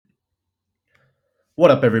What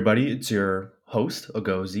up, everybody? It's your host,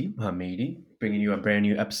 Aoguzi, bringing you a brand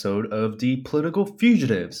new episode of The Political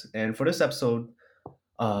Fugitives. And for this episode,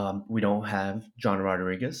 we don't have John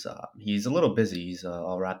Rodriguez. He's a little busy. He's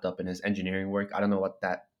all wrapped up in his engineering work. I don't know what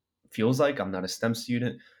that feels like. I'm not a STEM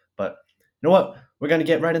student, but you know what? We're going to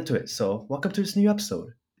get right into it. So, welcome to this new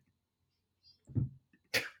episode.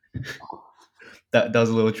 That was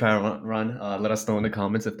a little try run. Let us know in the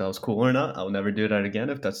comments if that was cool or not. I'll never do that again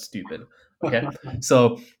if that's stupid. Okay.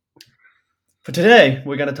 So, for today,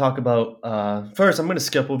 we're going to talk about. First, I'm going to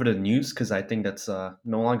skip over the news because I think that's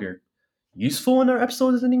no longer useful in our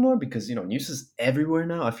episodes anymore because, news is everywhere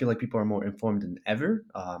now. I feel like people are more informed than ever.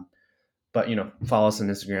 But, follow us on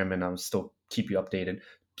Instagram and I'll still keep you updated.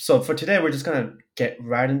 So, for today, we're just going to get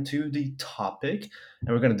right into the topic and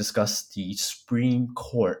we're going to discuss the Supreme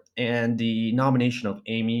Court and the nomination of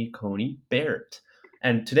Amy Coney Barrett.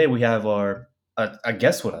 And today we have our a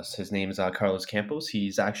guest with us. His name is Carlos Campos.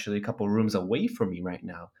 He's actually a couple rooms away from me right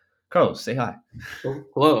now. Carlos, say hi. Well,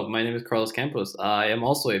 hello, my name is Carlos Campos. I am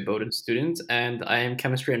also a Bowdoin student and I am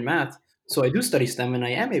chemistry and math. So I do study STEM and I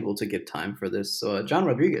am able to give time for this. So, John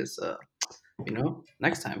Rodriguez,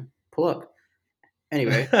 next time, pull up.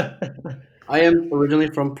 Anyway, I am originally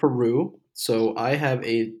from Peru. So I have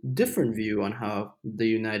a different view on how the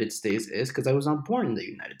United States is because I was not born in the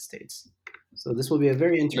United States. So this will be a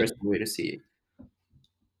very interesting way to see it.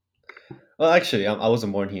 Well, actually, I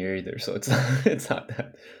wasn't born here either, so it's it's not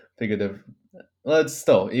that big of a. Well, it's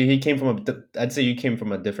still he came from I'd say you came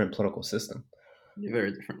from a different political system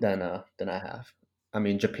Very different. than I have. I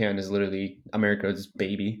mean, Japan is literally America's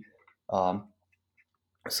baby. Um,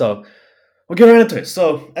 so we'll get right into it.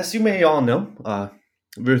 So, as you may all know,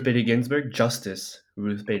 Ruth Bader Ginsburg, Justice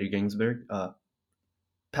Ruth Bader Ginsburg,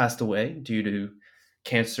 passed away due to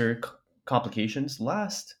cancer complications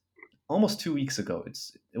last almost 2 weeks ago.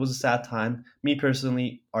 It was a sad time. Me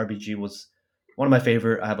personally, RBG was one of my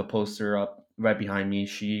favorite. I have a poster up right behind me.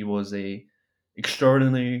 She was a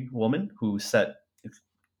extraordinary woman who set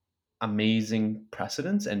amazing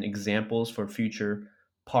precedents and examples for future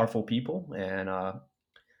powerful people. And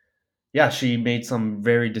yeah, she made some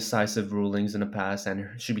very decisive rulings in the past,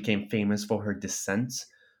 and she became famous for her dissents,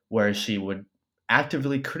 where she would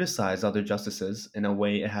actively criticize other justices in a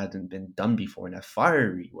way it hadn't been done before, in a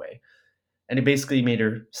fiery way. And it basically made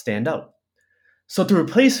her stand out. So to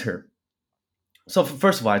replace her, so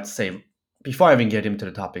first of all, I'd say before I even get into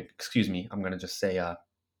the topic, excuse me, I'm gonna just say,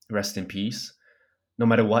 rest in peace. No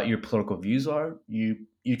matter what your political views are, you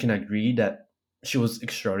can agree that she was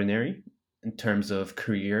extraordinary in terms of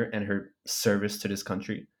career and her service to this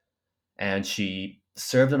country, and she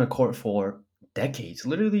served on a court for decades,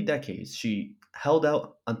 literally decades. She held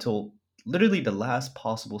out until literally the last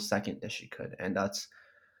possible second that she could, and that's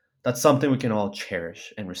something we can all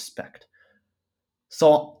cherish and respect.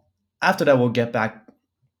 So after that, we'll get back.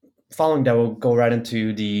 Following that, we'll go right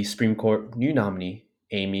into the Supreme Court new nominee,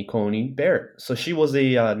 Amy Coney Barrett. So she was a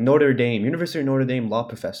University of Notre Dame law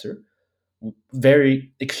professor,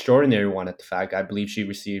 very extraordinary one at the fact. I believe she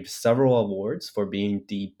received several awards for being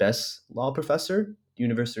the best law professor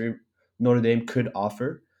University of Notre Dame could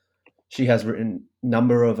offer. She has written a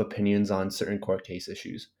number of opinions on certain court case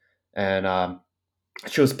issues, and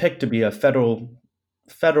she was picked to be a federal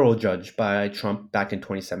judge by Trump back in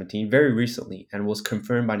 2017, very recently, and was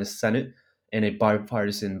confirmed by the Senate in a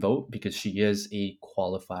bipartisan vote because she is a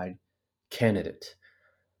qualified candidate.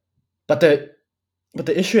 But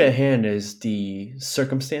the issue at hand is the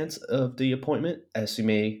circumstance of the appointment. As you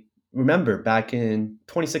may remember, back in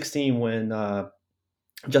 2016, when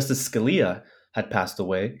Justice Scalia had passed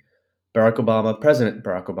away, President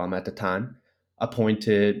Barack Obama at the time,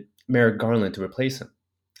 appointed Merrick Garland to replace him.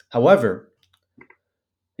 However,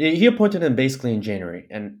 he appointed him basically in January,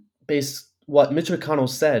 and what Mitch McConnell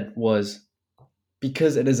said was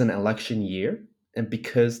because it is an election year and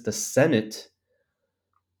because the Senate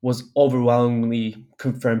was overwhelmingly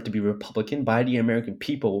confirmed to be Republican by the American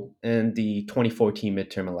people in the 2014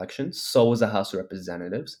 midterm elections, so was the House of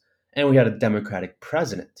Representatives, and we had a Democratic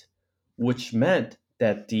president, which meant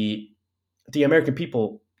that the American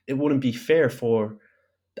people, it wouldn't be fair for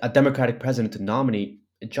a Democratic president to nominate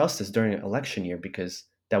a justice during an election year because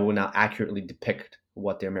that would not accurately depict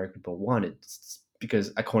what the American people wanted.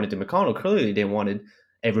 Because according to McConnell, clearly they wanted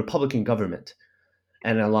a Republican government,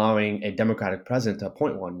 and allowing a Democratic president to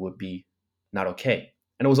appoint one would be not okay.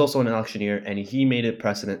 And it was also an election year, and he made it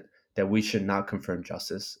precedent that we should not confirm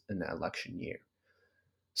justice in the election year.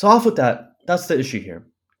 So off with that, that's the issue here.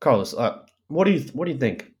 Carlos, what do you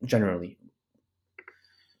think generally?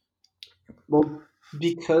 Well,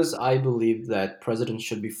 Because I believe that presidents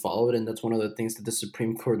should be followed, and that's one of the things that the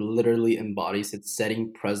Supreme Court literally embodies. It's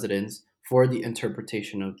setting precedents for the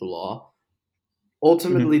interpretation of the law.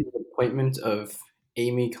 Ultimately, Mhm. the appointment of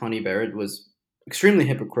Amy Coney Barrett was extremely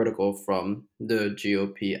hypocritical from the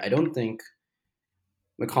GOP. I don't think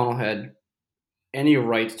McConnell had any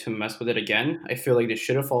right to mess with it again. I feel like they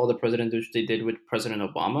should have followed the president, which they did with President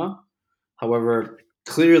Obama. However,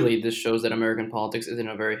 clearly this shows that American politics is in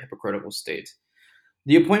a very hypocritical state.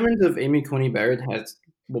 The appointment of Amy Coney Barrett has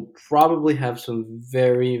will probably have some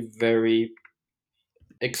very, very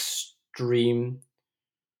extreme.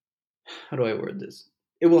 How do I word this?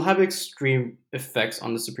 It will have extreme effects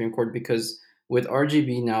on the Supreme Court because with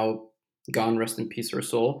RGB now gone, rest in peace, her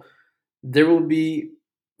soul, there will be,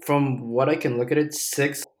 from what I can look at it,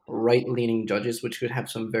 six right-leaning judges, which could have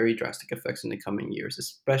some very drastic effects in the coming years,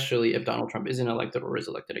 especially if Donald Trump isn't elected or is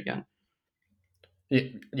elected again.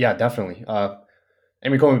 Yeah, definitely.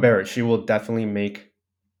 Amy Coney Barrett, she will definitely make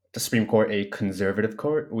the Supreme Court a conservative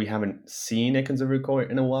court. We haven't seen a conservative court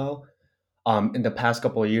in a while. In the past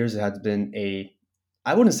couple of years, it has been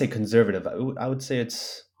I wouldn't say conservative. I would say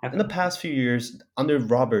it's in the Happen. past few years under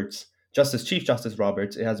Roberts, Chief Justice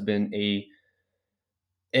Roberts, it has been a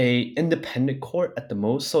independent court at the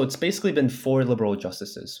most. So it's basically been four liberal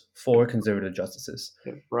justices, four conservative justices,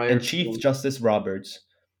 If and Breyer, Chief Justice Roberts.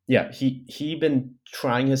 Yeah, he been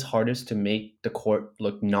trying his hardest to make the court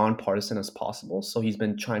look nonpartisan as possible. So he's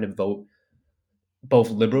been trying to vote both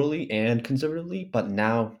liberally and conservatively, but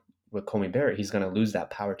now with Comey Barrett, he's going to lose that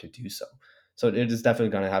power to do so. So it is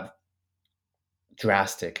definitely going to have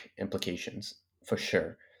drastic implications for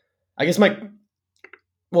sure. I guess to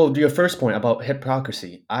your first point about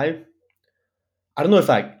hypocrisy, I don't know if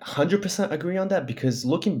I 100% agree on that because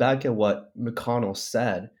looking back at what McConnell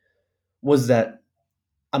said was that,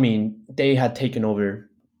 I mean, the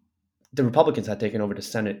Republicans had taken over the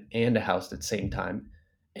Senate and the House at the same time,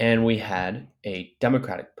 and we had a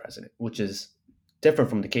Democratic president, which is different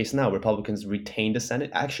from the case now. Republicans retained the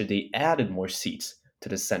Senate. Actually, they added more seats to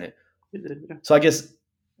the Senate. So I guess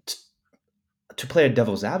t- to play a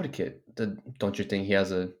devil's advocate, don't you think he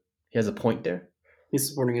has a point there? he's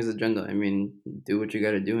supporting his agenda. I mean, do what you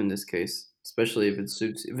got to do in this case, especially if it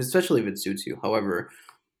suits. Especially if it suits you. However,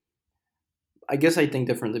 I guess I think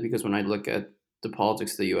differently because when I look at the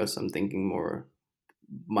politics of the U.S., I'm thinking more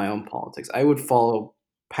my own politics. I would follow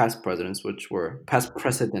past precedents, which were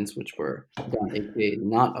done, aka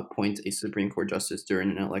not appoint a Supreme Court justice during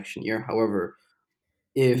an election year. However,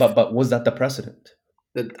 if But was that the precedent?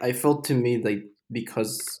 that I felt to me like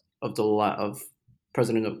because of the lot of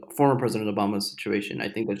former President Obama's situation, I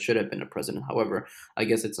think that should have been a president. However, I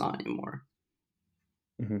guess it's not anymore.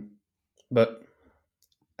 Hmm. But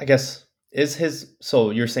I guess is his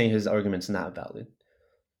so you're saying his argument's not valid?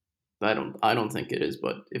 I don't think it is,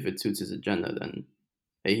 but if it suits his agenda, then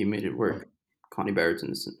hey, he made it work. Connie Barrett's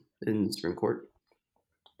in the Supreme Court.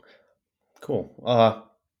 Cool.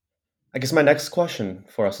 I guess my next question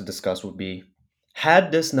for us to discuss would be: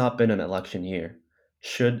 had this not been an election year,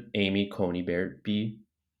 should Amy Coney Barrett be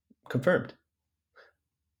confirmed?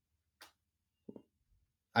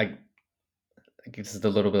 I, I guess it's a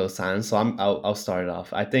little bit of silence, so I'll start it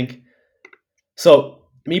off. I think so.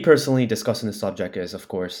 Me personally, discussing the subject is, of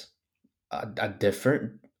course, a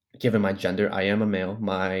different. Given my gender, I am a male.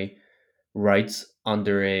 My rights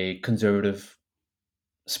under a conservative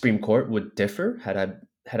Supreme Court would differ had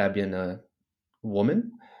I been a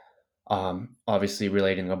woman. Obviously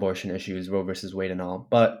relating abortion issues, Roe versus Wade, and all.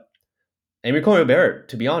 But Amy Coney Barrett,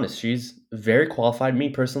 to be honest, she's very qualified. Me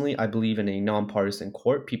personally, I believe in a nonpartisan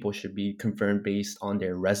court. People should be confirmed based on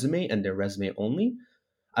their resume and their resume only.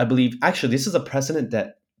 I believe actually this is a precedent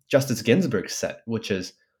that Justice Ginsburg set, which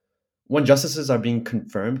is when justices are being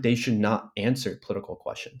confirmed, they should not answer political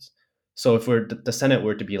questions. So if the Senate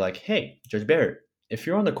were to be like, "Hey, Judge Barrett, if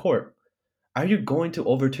you're on the court, are you going to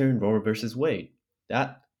overturn Roe versus Wade?"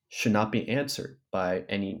 That should not be answered by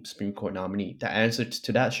any Supreme Court nominee. The answer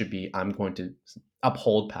to that should be, "I'm going to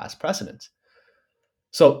uphold past precedents."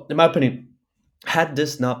 So, in my opinion, had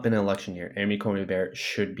this not been an election year, Amy Coney Barrett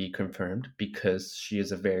should be confirmed because she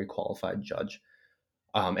is a very qualified judge.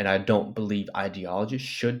 And I don't believe ideology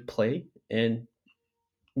should play in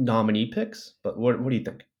nominee picks. But what do you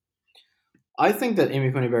think? I think that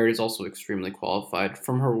Amy Coney Barrett is also extremely qualified.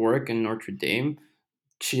 From her work in Notre Dame,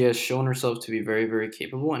 she has shown herself to be very, very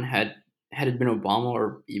capable. And had it been Obama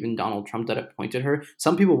or even Donald Trump that appointed her,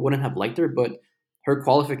 some people wouldn't have liked her. But her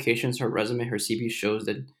qualifications, her resume, her CV shows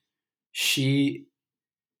that she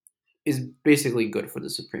is basically good for the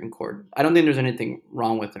Supreme Court. I don't think there's anything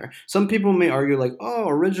wrong with her. Some people may argue like, oh,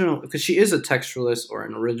 original, because she is a textualist or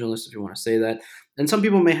an originalist, if you want to say that. And some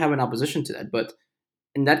people may have an opposition to that, but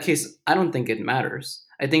in that case, I don't think it matters.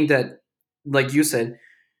 I think that, like you said,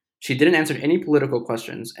 she didn't answer any political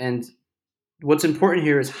questions, and what's important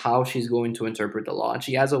here is how she's going to interpret the law. And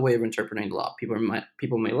she has a way of interpreting the law.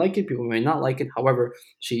 People may like it, people may not like it. However,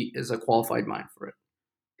 she is a qualified mind for it.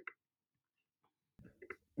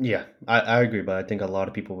 Yeah, I agree, but I think a lot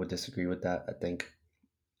of people would disagree with that. I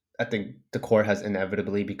think the court has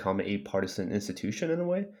inevitably become a partisan institution in a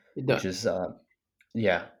way, It which does. is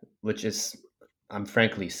yeah, which is I'm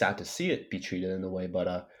frankly sad to see it be treated in a way,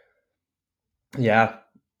 but yeah,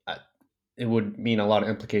 I- it would mean a lot of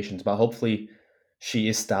implications. But hopefully, she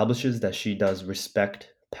establishes that she does respect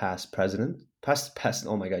past president, past.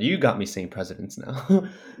 Oh my God, you got me saying presidents now.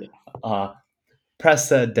 Yeah. uh,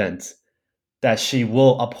 Precedent that she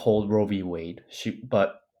will uphold Roe v. Wade.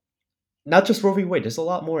 But not just Roe v. Wade. There's a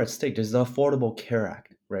lot more at stake. There's the Affordable Care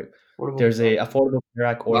Act, right? Affordable There's care. a Affordable Care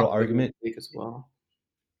Act oral DACA may be a argument. mistake as well.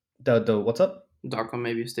 The what's up? DACA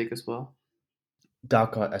may be a mistake as well.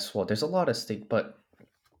 DACA as well. There's a lot at stake, but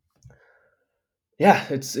yeah,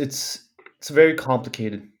 it's a very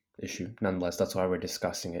complicated issue. Nonetheless, that's why we're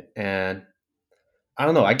discussing it. And I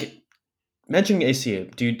don't know. Mentioning ACA.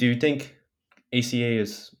 Do you think ACA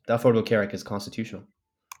is the Affordable Care Act is constitutional?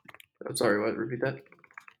 I'm sorry, what? Repeat that.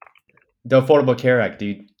 The Affordable Care Act.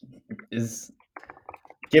 Is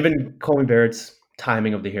Given Coney Barrett's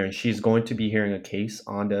timing of the hearing, she's going to be hearing a case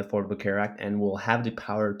on the Affordable Care Act and will have the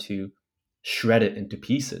power to shred it into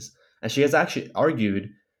pieces. And she has actually argued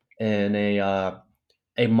in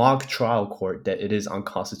a mock trial court that it is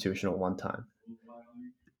unconstitutional one time.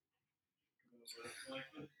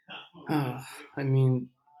 I mean,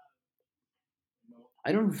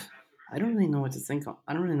 I don't, I don't really know what to think of.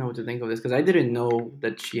 I don't really know what to think of this because I didn't know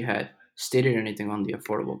that she had stated anything on the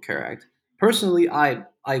Affordable Care Act. Personally, I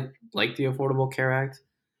like the Affordable Care Act.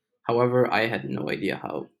 However, I had no idea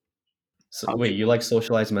So how wait, she. you like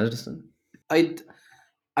socialized medicine? I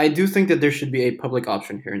I do think that there should be a public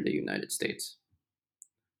option here in the United States.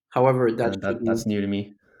 However, that That's shouldn't. new to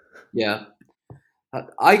me. Yeah,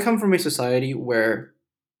 I come from a society where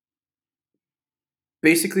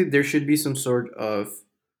basically there should be some sort of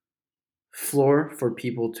floor for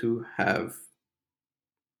people to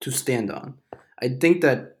stand on. I think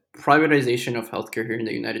that privatization of healthcare here in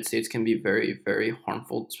the United States can be very, very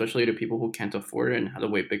harmful, especially to people who can't afford it and the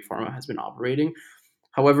way big pharma has been operating.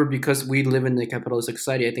 However, because we live in a capitalistic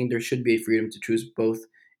society, I think there should be a freedom to choose both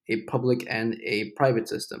a public and a private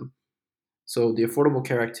system. So the Affordable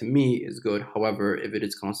Care Act to me is good. However, if it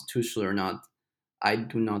is constitutional or not, I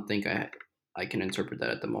do not think I can interpret that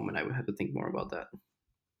at the moment. I would have to think more about that.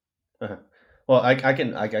 Uh-huh. Well, I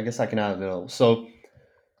guess I can add a little. So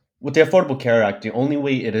with the Affordable Care Act, the only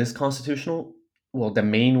way it is constitutional, well, the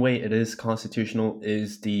main way it is constitutional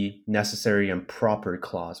is the necessary and proper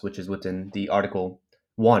clause, which is within the Article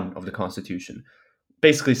 1 of the Constitution.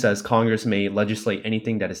 Basically says Congress may legislate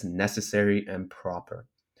anything that is necessary and proper,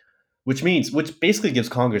 which basically gives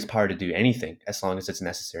Congress power to do anything as long as it's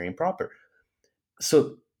necessary and proper.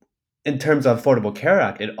 So in terms of Affordable Care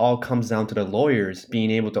Act, it all comes down to the lawyers being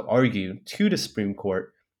able to argue to the Supreme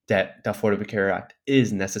Court that the Affordable Care Act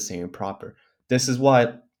is necessary and proper. This is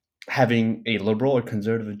why having a liberal or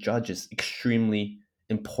conservative judge is extremely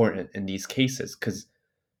important in these cases because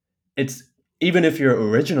it's even if you're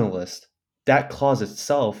originalist, that clause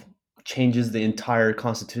itself changes the entire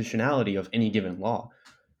constitutionality of any given law,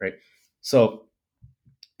 right? So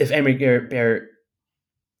if Amy Barrett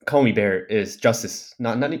Comey Barrett is justice,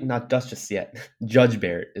 not justice yet. Judge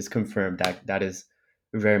Barrett is confirmed that is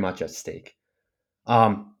very much at stake.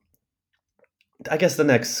 Um, I guess the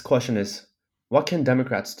next question is, what can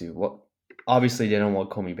Democrats do? What obviously they don't want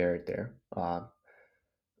Comey Barrett there.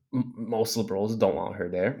 Most liberals don't want her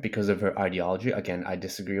there because of her ideology. Again, I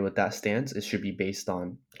disagree with that stance. It should be based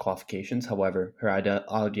on qualifications. However, her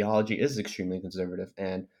ideology is extremely conservative,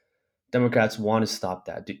 and Democrats want to stop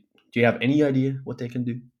that. Do you have any idea what they can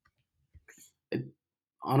do? It,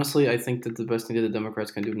 Honestly, I think that the best thing that the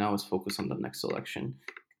Democrats can do now is focus on the next election,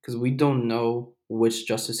 because we don't know which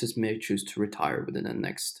justices may choose to retire within the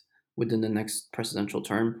next presidential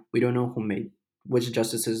term. We don't know which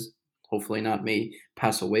justices, hopefully not, may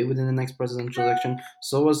pass away within the next presidential election.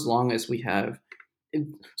 So as long as the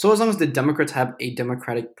Democrats have a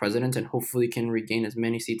Democratic president and hopefully can regain as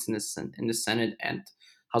many seats in the Senate and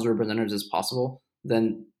House of Representatives as possible,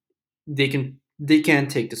 then they can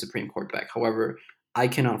take the Supreme Court back. However, I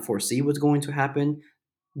cannot foresee what's going to happen.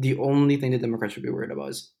 The only thing the Democrats should be worried about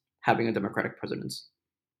is having a Democratic president.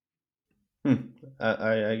 Hmm.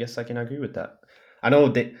 I guess I can agree with that. I know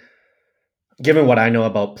they, given what I know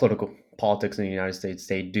about political politics in the United States,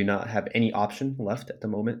 they do not have any option left at the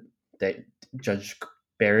moment. That Judge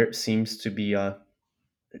Barrett seems to be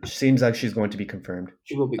seems like she's going to be confirmed.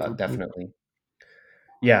 She will be confirmed. Definitely.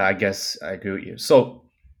 Yeah, I guess I agree with you. So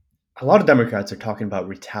a lot of Democrats are talking about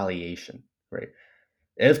retaliation, right?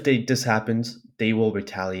 If this happens, they will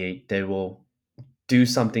retaliate. They will do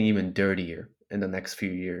something even dirtier in the next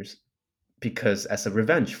few years because as a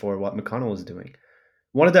revenge for what McConnell was doing.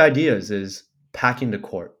 One of the ideas is packing the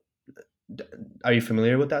court. D- Are you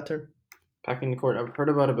familiar with that term? Packing the court. I've heard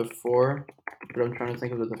about it before, but I'm trying to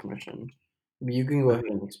think of the definition. You can go ahead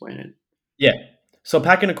and explain it. Yeah. So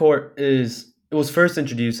packing the court is it was first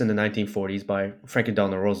introduced in the 1940s by Franklin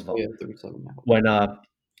Delano Oh yeah, Roosevelt. 37 now. When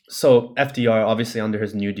so FDR obviously under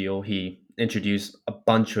his New Deal, he introduced a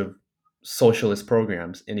bunch of socialist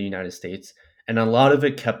programs in the United States, and a lot of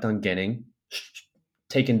it kept on getting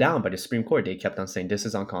taken down by the Supreme Court. They kept on saying this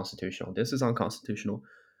is unconstitutional. This is unconstitutional.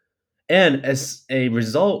 And as a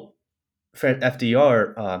result,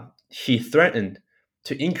 FDR, he threatened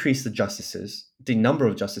to increase the number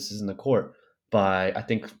of justices in the court by, I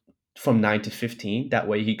think, from 9 to 15. That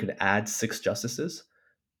way he could add six justices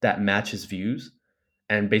that match his views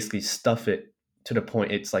and basically stuff it to the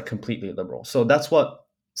point it's like completely liberal. So that's what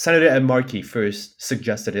Senator Ed Markey first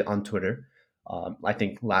suggested it on Twitter, I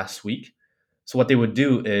think last week. So what they would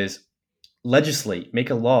do is legislate, make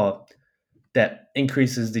a law that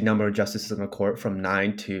increases the number of justices in the court from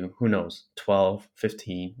 9 to who knows 12,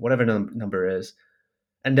 15, whatever the number is,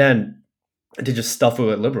 and then to just stuff it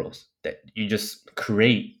with liberals that you just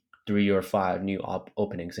create three or five new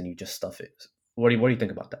openings and you just stuff it. What do you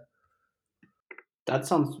think about that? That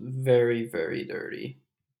sounds very, very dirty.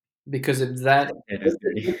 Because if that It is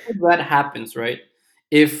dirty. if that happens, right?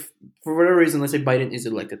 If for whatever reason, let's say Biden is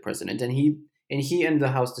elected president, and he and the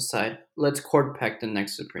House decide, let's court pack the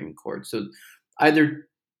next Supreme Court. So either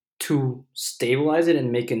to stabilize it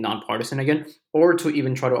and make it nonpartisan again, or to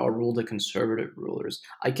even try to overrule the conservative rulers.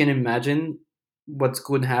 I can imagine what's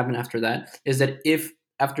going to happen after that is that if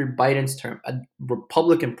after Biden's term a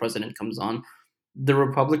Republican president comes on, the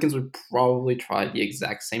Republicans would probably try the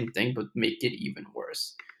exact same thing but make it even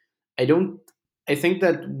worse. I don't. I think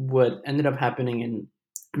that what ended up happening in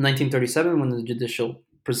 1937 when the Judicial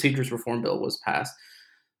Procedures Reform Bill was passed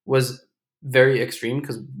was very extreme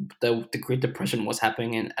because the Great Depression was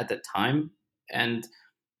happening at the time, and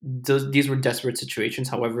these were desperate situations.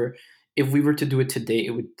 However, if we were to do it today,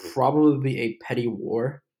 it would probably be a petty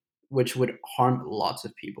war, which would harm lots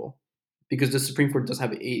of people because the Supreme Court does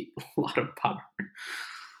have a lot of power.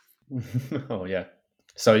 Oh yeah.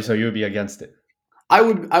 So you would be against it. I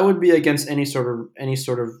would be against any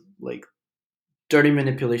sort of like dirty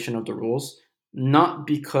manipulation of the rules, not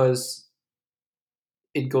because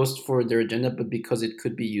it goes for their agenda, but because it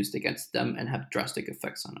could be used against them and have drastic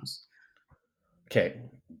effects on us. Okay.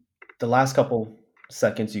 The last couple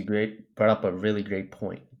seconds you great brought up a really great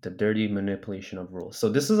point. The dirty manipulation of rules. So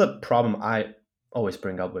this is a problem I always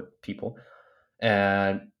bring up with people.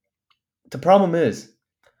 And the problem is,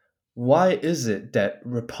 why is it that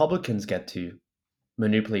Republicans get to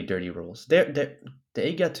manipulate dirty rules?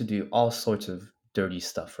 They get to do all sorts of dirty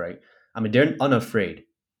stuff, right? I mean, they're unafraid.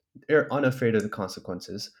 They're unafraid of the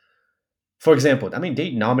consequences. For example, I mean,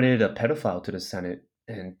 they nominated a pedophile to the Senate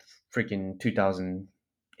in freaking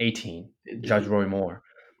 2018, It Judge did. Roy Moore,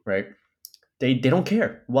 right? They don't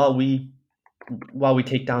care while we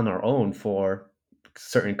take down our own for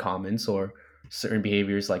certain comments or certain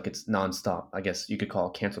behaviors like it's nonstop. I guess you could call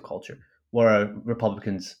it cancel culture, where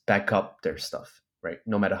Republicans back up their stuff, right?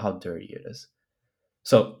 No matter how dirty it is.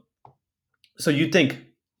 So, so you think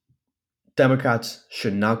Democrats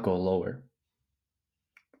should not go lower,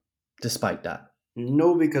 despite that?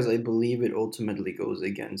 No, because I believe it ultimately goes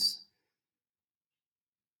against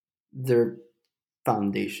their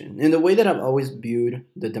foundation. In the way that I've always viewed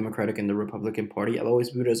the Democratic and the Republican Party, I've always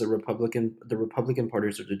viewed as a Republican, the Republican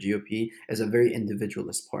parties or the GOP as a very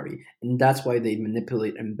individualist party. And that's why they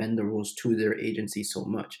manipulate and bend the rules to their agency so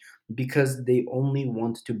much, because they only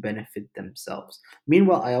want to benefit themselves.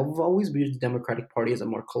 Meanwhile, I have always viewed the Democratic Party as a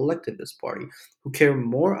more collectivist party who care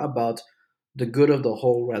more about the good of the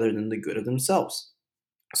whole rather than the good of themselves.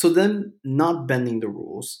 So them not bending the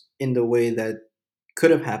rules in the way that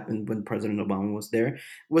could have happened when President Obama was there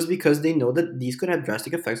was because they know that these could have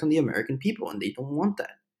drastic effects on the American people and they don't want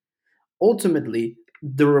that. Ultimately,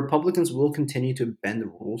 the Republicans will continue to bend the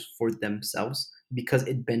rules for themselves because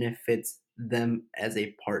it benefits them as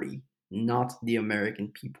a party, not the American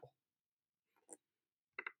people.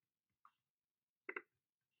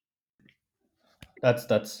 That's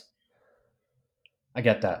I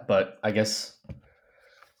get that, but I guess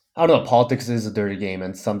I don't know. Politics is a dirty game,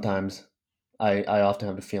 and sometimes I often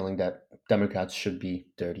have the feeling that Democrats should be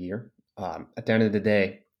dirtier. At the end of the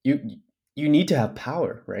day, you need to have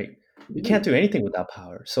power, right? You You can't do. do anything without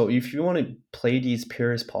power. So if you want to play these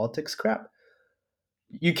purist politics crap,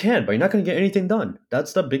 you can, but you're not going to get anything done.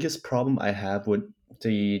 That's the biggest problem I have with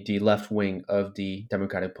the left wing of the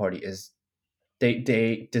Democratic Party is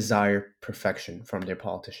they desire perfection from their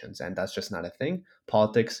politicians, and that's just not a thing.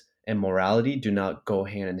 Politics and morality do not go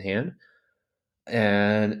hand in hand,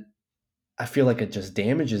 and I feel like it just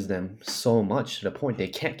damages them so much to the point they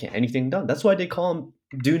can't get anything done. That's why they call them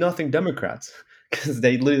do nothing Democrats because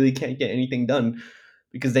they literally can't get anything done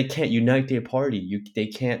because they can't unite their party. They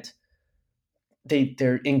can't.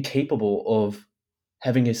 They're incapable of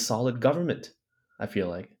having a solid government. I feel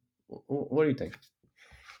like. What do you think?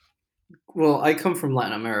 Well, I come from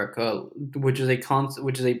Latin America, which is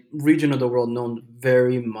a region of the world known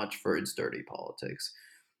very much for its dirty politics.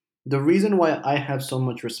 The reason why I have so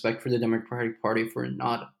much respect for the Democratic Party for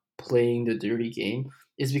not playing the dirty game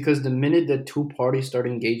is because the minute that two parties start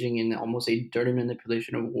engaging in almost a dirty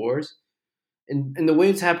manipulation of wars, in the way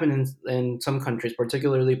it's happened in some countries,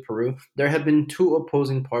 particularly Peru, there have been two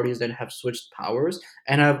opposing parties that have switched powers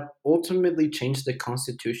and have ultimately changed the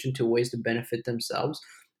constitution to ways to benefit themselves.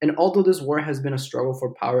 And although this war has been a struggle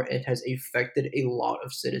for power, it has affected a lot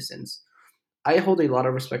of citizens. I hold a lot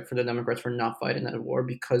of respect for the Democrats for not fighting that war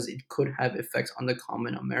because it could have effects on the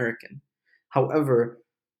common American. However,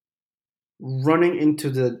 running into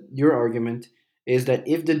the your argument is that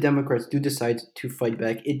if the Democrats do decide to fight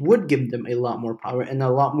back, it would give them a lot more power and a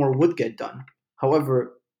lot more would get done.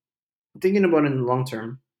 However, thinking about it in the long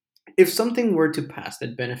term, if something were to pass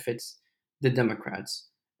that benefits the Democrats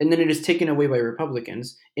and then it is taken away by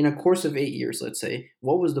Republicans in a course of 8 years, let's say,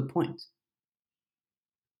 what was the point?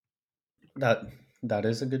 That that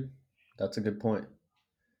is a good. That's a good point.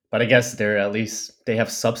 But I guess they're at least they have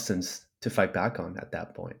substance to fight back on at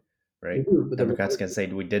that point, They right? do, but the Democrats can Republicans,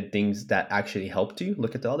 say we did things that actually helped you.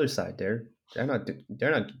 Look at the other side. They're not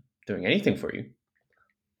doing anything for you.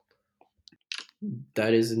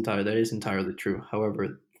 that is entirely true.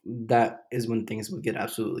 However, that is when things would get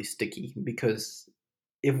absolutely sticky because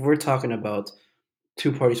if we're talking about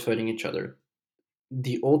two parties fighting each other,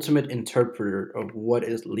 the ultimate interpreter of what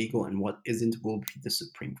is legal and what isn't will be the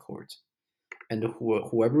Supreme Court. And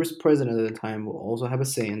whoever is president at the time will also have a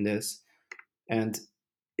say in this. And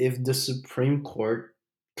if the Supreme Court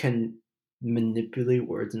can manipulate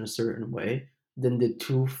words in a certain way, then the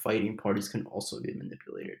two fighting parties can also be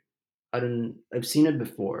manipulated. I've seen it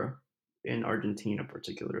before in Argentina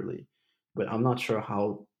particularly, but I'm not sure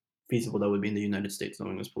how feasible that would be in the United States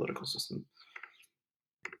knowing this political system.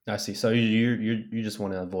 I see. So you just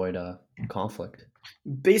want to avoid conflict.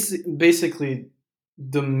 Basically,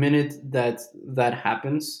 the minute that that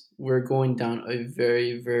happens, we're going down a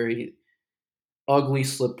very, very ugly,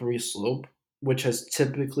 slippery slope, which has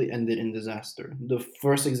typically ended in disaster. The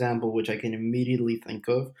first example, which I can immediately think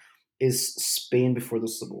of, is Spain before the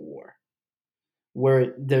Civil War,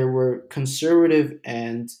 where there were conservative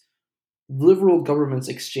and liberal governments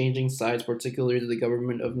exchanging sides, particularly the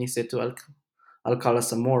government of Niceto Alcala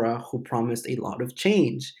Zamora, who promised a lot of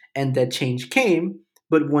change. And that change came,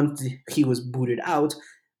 but once he was booted out,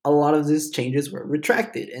 a lot of these changes were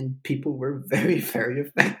retracted, and people were very, very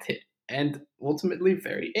affected and ultimately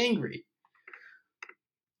very angry.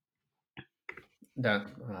 That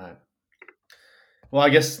well, I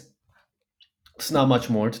guess it's not much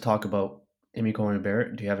more to talk about Amy Coney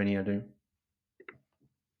Barrett. Do you have any other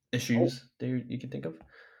issues that you can think of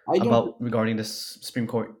I don't. about regarding this Supreme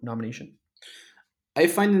Court nomination? I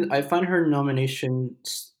find her nomination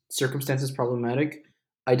circumstances problematic.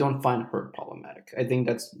 I don't find her problematic. I think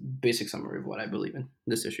that's basic summary of what I believe in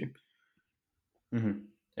this issue.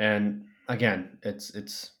 And again,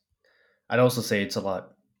 it's. I'd also say it's a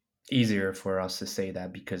lot easier for us to say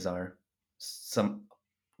that because some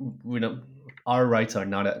we don't our rights are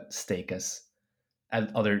not at stake as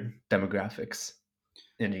other demographics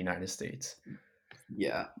in the United States.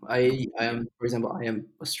 Yeah, I am. For example, I am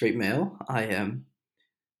a straight male. I am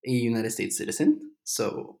a United States citizen,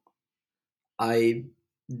 so I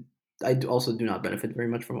also do not benefit very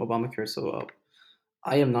much from Obamacare. So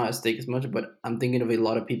I am not at stake as much, but I'm thinking of a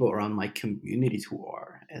lot of people around my communities who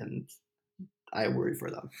are, and I worry for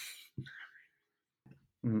them.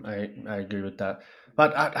 I agree with that,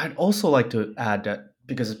 but I'd also like to add that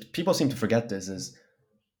because people seem to forget this is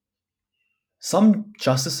some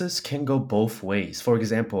justices can go both ways. For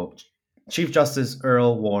example, Chief Justice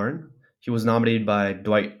Earl Warren, he was nominated by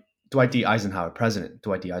Dwight D. Eisenhower, President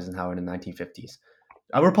Dwight D. Eisenhower in the 1950s,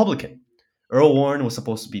 a Republican. Earl Warren was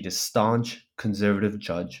supposed to be this staunch conservative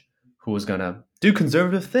judge who was gonna do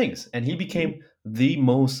conservative things, and he became the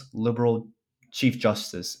most liberal chief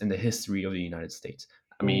justice in the history of the United States.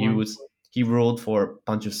 I mean, Warren. he ruled for a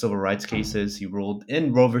bunch of civil rights cases. He ruled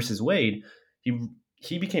in Roe versus Wade. He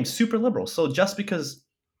he became super liberal. So just because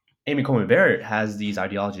Amy Coney Barrett has these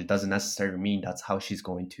ideologies doesn't necessarily mean that's how she's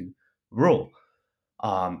going to rule.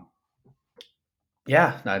 Um,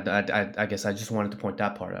 yeah, I guess I just wanted to point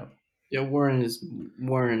that part out. Yeah, Warren.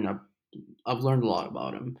 I've learned a lot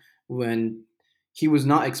about him. When he was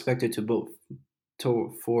not expected to vote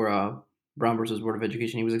for Brown versus Board of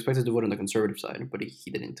Education, he was expected to vote on the conservative side, but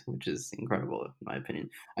he didn't, which is incredible in my opinion.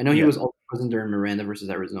 I know he Yeah, was also present during Miranda versus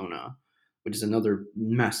Arizona, which is another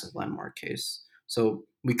massive landmark case. So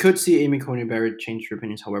we could see Amy Coney Barrett change her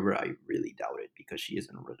opinions. However, I really doubt it because she is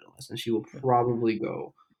an originalist, and she will probably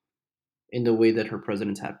go in the way that her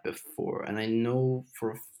presidents have before. And I know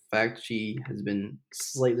for a fact she has been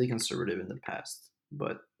slightly conservative in the past,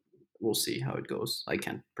 but we'll see how it goes. I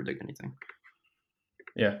can't predict anything.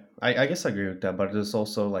 yeah, I guess I agree with that. But there's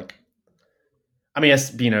also like, I mean,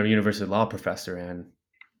 as being a university law professor and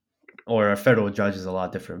or a federal judge is a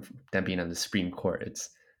lot different than being on the Supreme Court. It's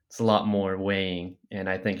a lot more weighing, and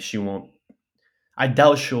I think she won't. I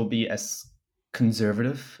doubt she'll be as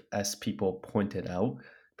conservative as people pointed out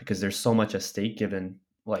because there's so much at stake given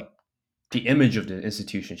like the image of the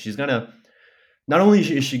institution. She's gonna not only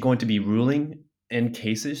is she going to be ruling in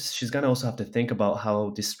cases, she's gonna also have to think about how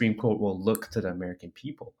the Supreme Court will look to the American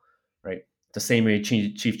people, right? The same way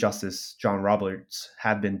Chief Justice John Roberts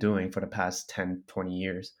have been doing for the past 10, 20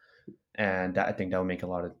 years. And that, I think that will make a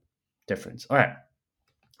lot of difference. All right.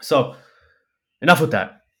 So enough with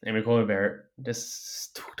that. Amy Coney Barrett.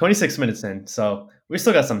 Just 26 minutes in, so we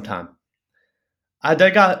still got some time. I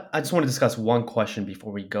just want to discuss one question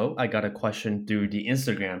before we go. I got a question through the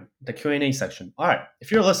Instagram, the Q&A section. All right,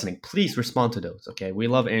 if you're listening, please respond to those, okay? We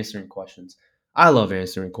love answering questions. I love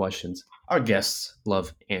answering questions. Our guests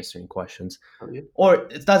love answering questions. Oh, yeah. Or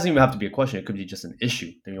it doesn't even have to be a question. It could be just an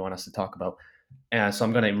issue that you want us to talk about. And so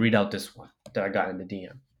I'm going to read out this one that I got in the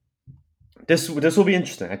DM. This will be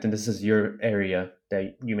interesting. I think this is your area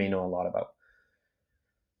that you may know a lot about.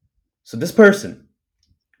 So this person,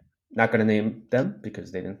 not gonna name them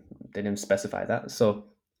because they didn't specify that. So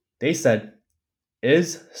they said,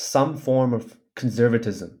 is some form of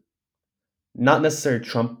conservatism, not necessarily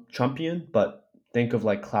Trumpian, but think of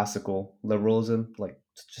like classical liberalism, like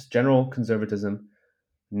just general conservatism,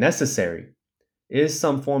 necessary. Is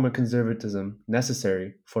some form of conservatism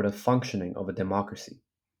necessary for the functioning of a democracy?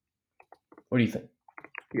 What do you think?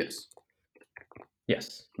 Yes.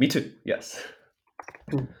 Yes, me too. Yes.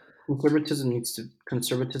 Conservatism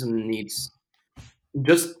needs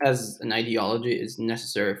just as an ideology is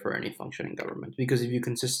necessary for any functioning government because if you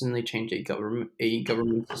consistently change a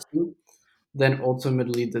government system, then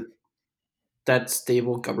ultimately that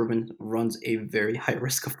stable government runs a very high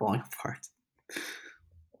risk of falling apart.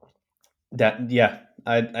 That yeah,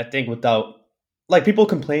 I think without like people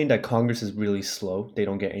complain that Congress is really slow, they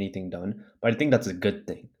don't get anything done, but I think that's a good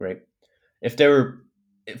thing, right? If they were,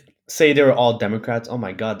 if say they were all Democrats, oh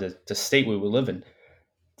my God, the state we would live in,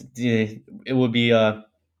 it would be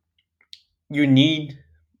you need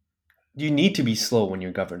you need to be slow when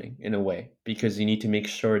you're governing in a way because you need to make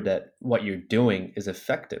sure that what you're doing is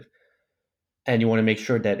effective, and you want to make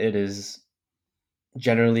sure that it is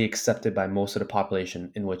generally accepted by most of the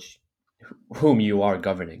population in which whom you are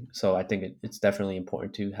governing. So I think it's definitely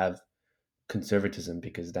important to have conservatism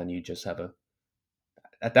because then you just have a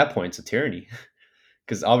at that point it's a tyranny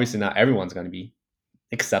because obviously not everyone's going to be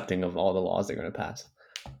accepting of all the laws they're going to pass.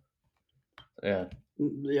 Yeah,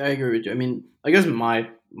 Yeah, I agree with you. I mean, I guess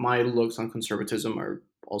my looks on conservatism are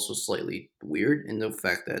also slightly weird in the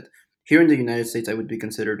fact that here in the United States, I would be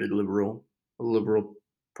considered a liberal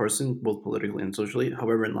person, both politically and socially.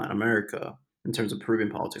 However, in Latin America, in terms of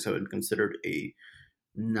Peruvian politics, I would be considered a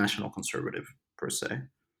national conservative per se.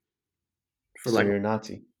 For so like, you're a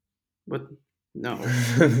Nazi. but no,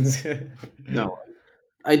 no,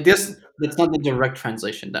 I guess that's not the direct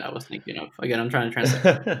translation that I was thinking of. Again, I'm trying to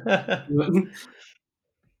translate.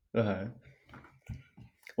 uh,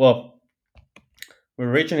 well,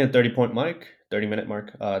 we're reaching a 30-point mark, 30-minute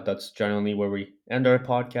mark. That's generally where we end our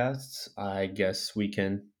podcasts. I guess we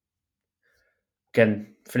can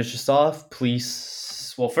finish this off.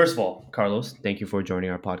 Please, well, first of all, Carlos, thank you for joining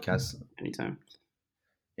our podcast. Anytime.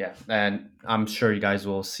 Yeah, and I'm sure you guys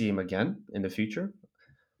will see him again in the future.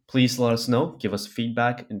 Please let us know. Give us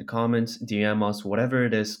feedback in the comments, DM us, whatever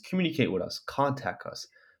it is. Communicate with us. Contact us.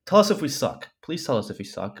 Tell us if we suck. Please tell us if we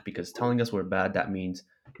suck because telling us we're bad, that means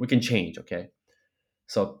we can change, okay?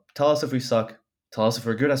 So tell us if we suck. Tell us if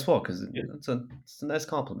we're good as well, because Yeah. it's a nice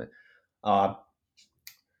compliment. Uh,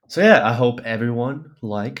 so yeah, I hope everyone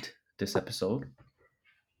liked this episode.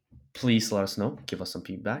 Please let us know. Give us some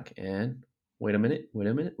feedback. And wait a minute. Wait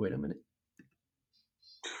a minute. Wait a minute.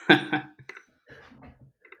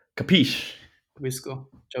 Capiche? Visco.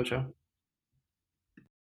 Ciao, ciao.